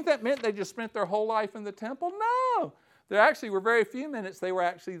house. Do you think that meant they just spent their whole life in the temple? No. There actually were very few minutes they were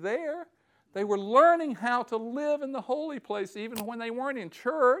actually there. They were learning how to live in the holy place even when they weren't in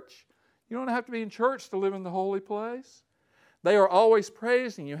church. You don't have to be in church to live in the holy place. They are always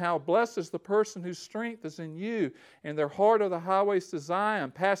praising you. How blessed is the person whose strength is in you. In their heart are the highways to Zion.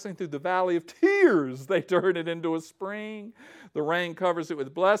 Passing through the valley of tears, they turn it into a spring. The rain covers it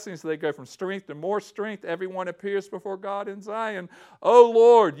with blessings. They go from strength to more strength. Everyone appears before God in Zion. O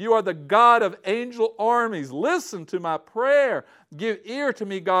Lord, you are the God of angel armies. Listen to my prayer. Give ear to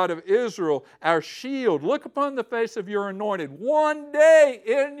me, God of Israel, our shield. Look upon the face of your anointed. One day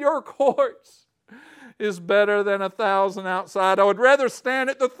in your courts is better than 1,000 outside. I would rather stand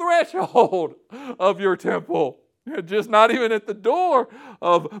at the threshold of your temple, just not even at the door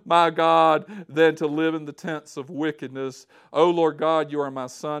of my God, than to live in the tents of wickedness. O Lord God, you are my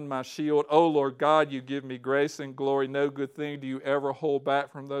son, my shield. O Lord God, you give me grace and glory. No good thing do you ever hold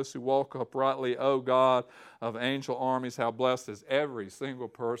back from those who walk uprightly. O God of angel armies, how blessed is every single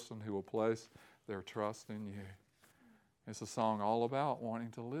person who will place their trust in you. It's a song all about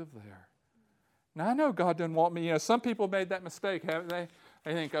wanting to live there. Now, I know God doesn't want me. Some people made that mistake, haven't they?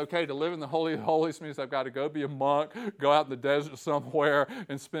 They think, okay, to live in the Holy of Holies means I've got to go be a monk, go out in the desert somewhere,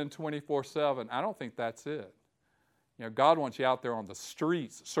 and spend 24/7. I don't think that's it. God wants you out there on the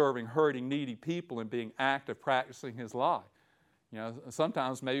streets serving hurting, needy people and being active, practicing His life.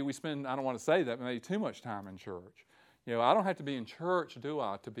 Sometimes maybe we spend, I don't want to say that, but maybe too much time in church. I don't have to be in church, do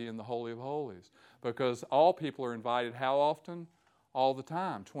I, to be in the Holy of Holies? Because all people are invited how often? All the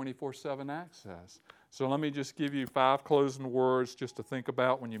time, 24/7 access. So let me just give you 5 closing words just to think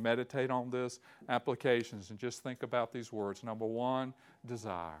about when you meditate on this, applications, and just think about these words. Number 1,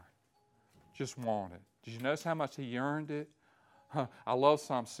 desire. Just want it. Did you notice how much he yearned it? I love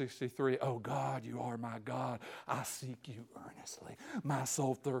Psalm 63. Oh God, you are my God. I seek you earnestly. My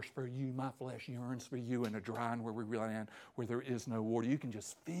soul thirsts for you. My flesh yearns for you in a dry and weary land where there is no water. You can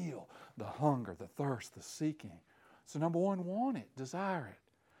just feel the hunger, the thirst, the seeking. So number 1, want it, desire it.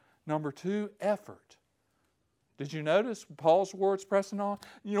 Number 2, effort. Did you notice Paul's words pressing on?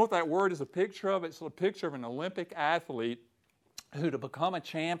 You know what that word is a picture of? It's a picture of an Olympic athlete who, to become a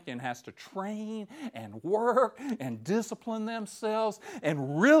champion, has to train and work and discipline themselves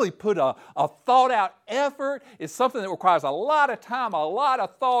and really put a thought-out effort. It's something that requires a lot of time, a lot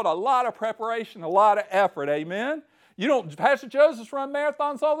of thought, a lot of preparation, a lot of effort. Amen? Pastor Joseph's run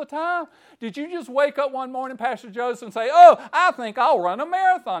marathons all the time. Did you just wake up one morning, Pastor Joseph, and say, oh, I think I'll run a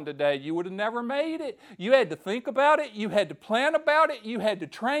marathon today? You would have never made it. You had to think about it. You had to plan about it. You had to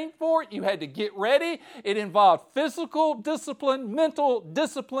train for it. You had to get ready. It involved physical discipline, mental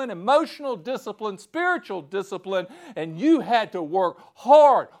discipline, emotional discipline, spiritual discipline, and you had to work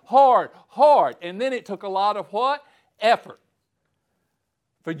hard. And then it took a lot of what? Effort.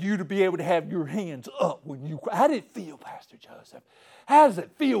 For you to be able to have your hands up when you... How did it feel, Pastor Joseph? How does it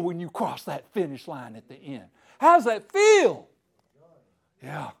feel when you cross that finish line at the end? How does that feel?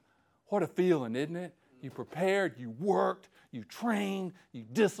 Yeah, what a feeling, isn't it? You prepared, you worked, you trained, you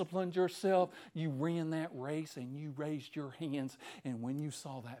disciplined yourself, you ran that race and you raised your hands, and when you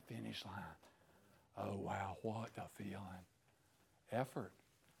saw that finish line, oh wow, what a feeling. Effort.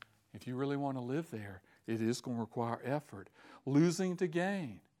 If you really want to live there, it is going to require effort. Losing to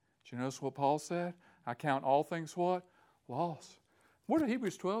gain. Did you notice what Paul said? I count all things what? Loss. What did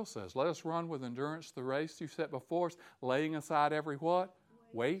Hebrews 12 says? Let us run with endurance the race you set before us, laying aside every what?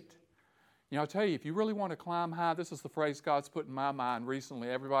 Weight. I'll tell you, if you really want to climb high, this is the phrase God's put in my mind recently.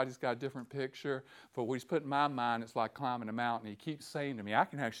 Everybody's got a different picture. But what He's put in my mind, it's like climbing a mountain. He keeps saying to me, I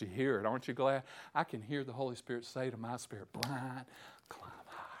can actually hear it. Aren't you glad? I can hear the Holy Spirit say to my spirit, Brian, climb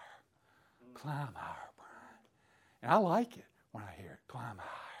higher. Climb higher, Brian. And I like it when I hear it, climb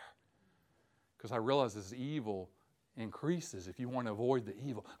higher. Because I realize as evil increases, if you want to avoid the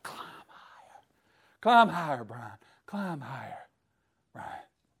evil, climb higher. Climb higher, Brian. Climb higher, Brian.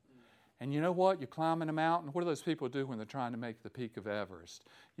 And you know what? You're climbing a mountain. What do those people do when they're trying to make the peak of Everest?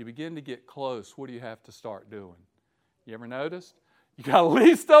 You begin to get close. What do you have to start doing? You ever noticed? You got to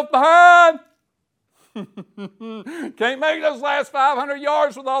leave stuff behind. Can't make those last 500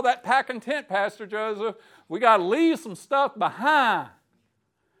 yards with all that packing tent, Pastor Joseph. We got to leave some stuff behind.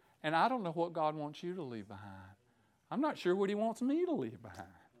 And I don't know what God wants you to leave behind. I'm not sure what He wants me to leave behind.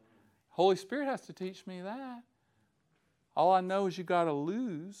 Holy Spirit has to teach me that. All I know is you got to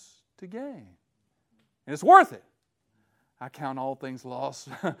lose to gain. And it's worth it. I count all things lost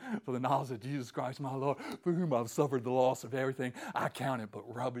for the knowledge of Jesus Christ, my Lord, for whom I've suffered the loss of everything. I count it but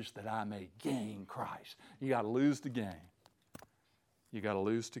rubbish that I may gain Christ. You got to lose to gain. You got to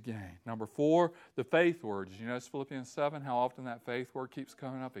lose to gain. Number 4, the faith word. Did you notice Philippians 7, how often that faith word keeps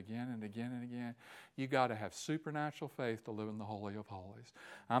coming up again and again and again? You got to have supernatural faith to live in the Holy of Holies.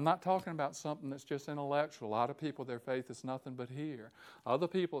 I'm not talking about something that's just intellectual. A lot of people, their faith is nothing but here. Other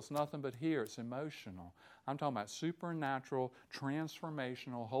people, it's nothing but here. It's emotional. I'm talking about supernatural,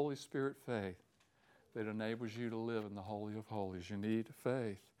 transformational, Holy Spirit faith that enables you to live in the Holy of Holies. You need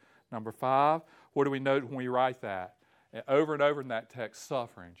faith. Number 5, what do we note when we write that? Over and over in that text,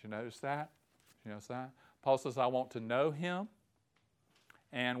 suffering. Did you notice that? Did you notice that? Paul says, I want to know Him.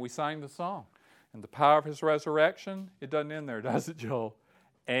 And we sang the song. And the power of His resurrection, it doesn't end there, does it, Joel?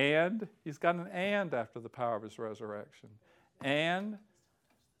 And, he's got an and after the power of His resurrection. And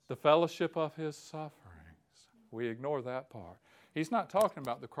the fellowship of His sufferings. We ignore that part. He's not talking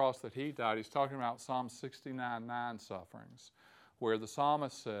about the cross that He died. He's talking about Psalm 69:9 sufferings, where the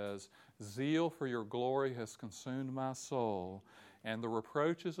psalmist says, zeal for your glory has consumed my soul, and the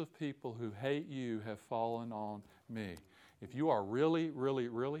reproaches of people who hate you have fallen on me. If you are really, really,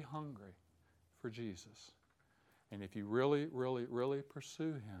 really hungry for Jesus, and if you really, really, really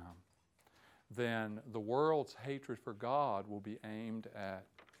pursue Him, then the world's hatred for God will be aimed at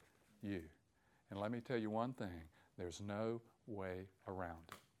you. And let me tell you one thing, there's no way around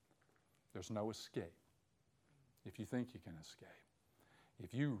it. There's no escape if you think you can escape.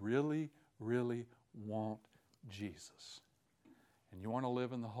 If you really, really want Jesus, and you want to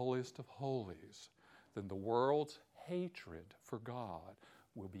live in the holiest of holies, then the world's hatred for God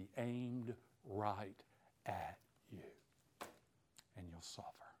will be aimed right at you, and you'll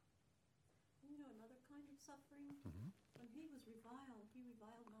suffer. You know, another kind of suffering, when He was reviled, He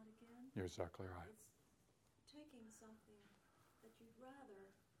reviled not again. You're exactly right. It's taking something that you'd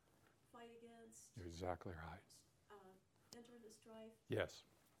rather fight against. You're exactly right. Enter into strife. Yes.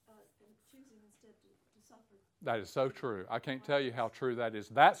 And choosing instead to suffer. That is so true. I can't tell you how true that is.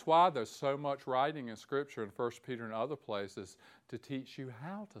 That's why there's so much writing in Scripture in 1 Peter and other places to teach you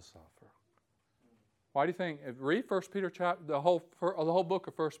how to suffer. Why do you think? Read 1 Peter chapter. The whole book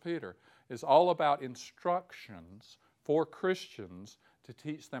of 1 Peter is all about instructions for Christians to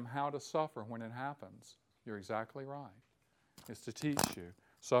teach them how to suffer when it happens. You're exactly right. It's to teach you.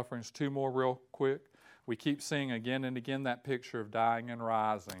 Suffering's 2 more real quick. We keep seeing again and again that picture of dying and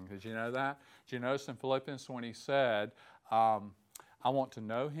rising. Did you know that? Did you notice in Philippians when he said, I want to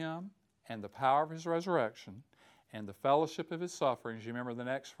know Him and the power of His resurrection and the fellowship of His sufferings. You remember the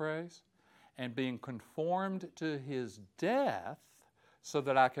next phrase? And being conformed to His death so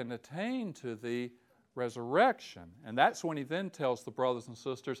that I can attain to the resurrection. And that's when he then tells the brothers and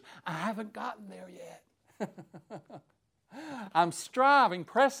sisters, I haven't gotten there yet. I'm striving,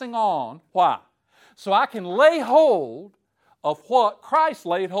 pressing on. Why? So I can lay hold of what Christ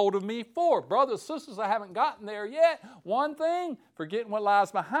laid hold of me for. Brothers and sisters, I haven't gotten there yet. One thing, forgetting what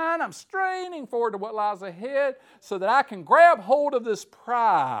lies behind, I'm straining forward to what lies ahead so that I can grab hold of this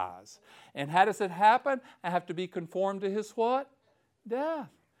prize. And how does it happen? I have to be conformed to His what? Death.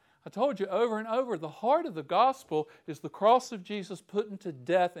 I told you over and over, the heart of the gospel is the cross of Jesus putting to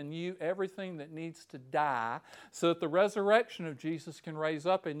death in you everything that needs to die so that the resurrection of Jesus can raise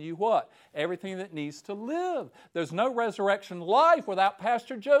up in you what? Everything that needs to live. There's no resurrection life without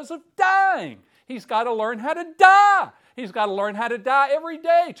Pastor Joseph dying. He's got to learn how to die. He's got to learn how to die every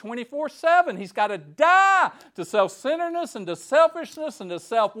day, 24/7. He's got to die to self-centeredness and to selfishness and to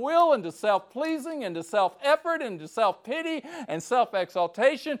self-will and to self-pleasing and to self-effort and to self-pity and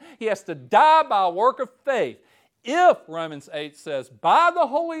self-exaltation. He has to die by a work of faith. If, Romans 8 says, by the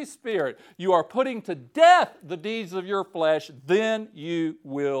Holy Spirit you are putting to death the deeds of your flesh, then you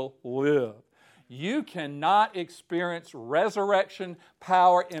will live. You cannot experience resurrection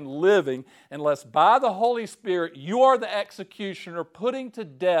power in living unless by the Holy Spirit you are the executioner putting to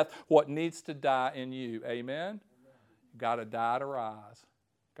death what needs to die in you. Amen? Got to die to rise.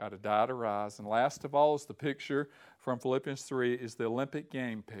 Got to die to rise. And last of all is the picture from Philippians 3 is the Olympic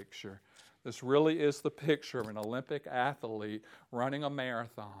game picture. This really is the picture of an Olympic athlete running a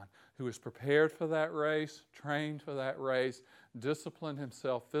marathon who is prepared for that race, trained for that race, disciplined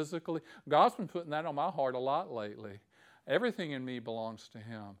himself physically. God's been putting that on my heart a lot lately. Everything in me belongs to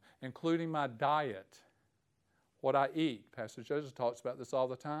Him, including my diet, what I eat. Pastor Joseph talks about this all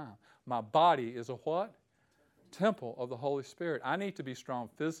the time. My body is a what? Temple of the Holy Spirit. I need to be strong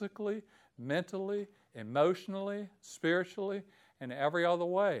physically, mentally, emotionally, spiritually, and every other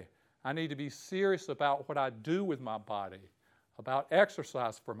way. I need to be serious about what I do with my body, about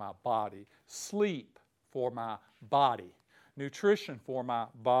exercise for my body, sleep for my body, nutrition for my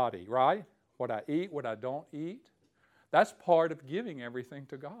body, right? What I eat, what I don't eat. That's part of giving everything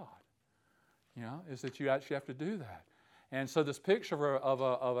to God, is that you actually have to do that. And so this picture of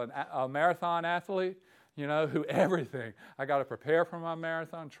a marathon athlete, you know, who everything. I got to prepare for my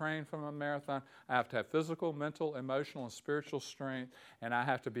marathon, train for my marathon. I have to have physical, mental, emotional, and spiritual strength. And I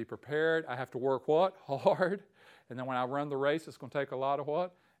have to be prepared. I have to work what? Hard. And then when I run the race, it's going to take a lot of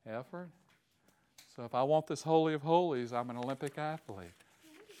what? Effort. So if I want this Holy of Holies, I'm an Olympic athlete.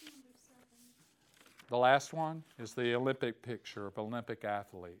 The last one is the Olympic picture of an Olympic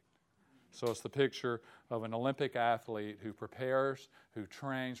athlete. So it's the picture of an Olympic athlete who prepares, who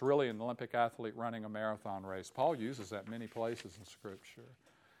trains, really an Olympic athlete running a marathon race. Paul uses that many places in Scripture.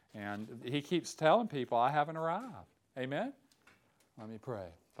 And he keeps telling people, I haven't arrived. Amen? Let me pray.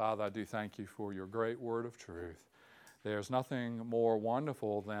 Father, I do thank you for your great word of truth. There's nothing more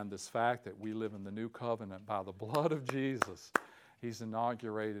wonderful than this fact that we live in the new covenant by the blood of Jesus. He's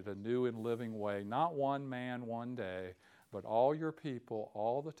inaugurated a new and living way, not one man, one day, but all your people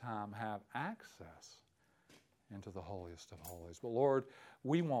all the time have access into the holiest of holies. But Lord,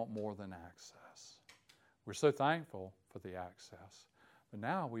 we want more than access. We're so thankful for the access. But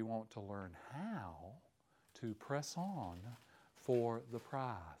now we want to learn how to press on for the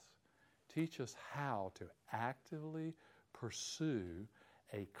prize. Teach us how to actively pursue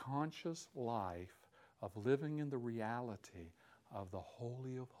a conscious life of living in the reality of the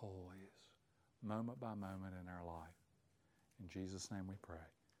Holy of Holies, moment by moment in our life. In Jesus' name we pray.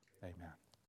 Amen.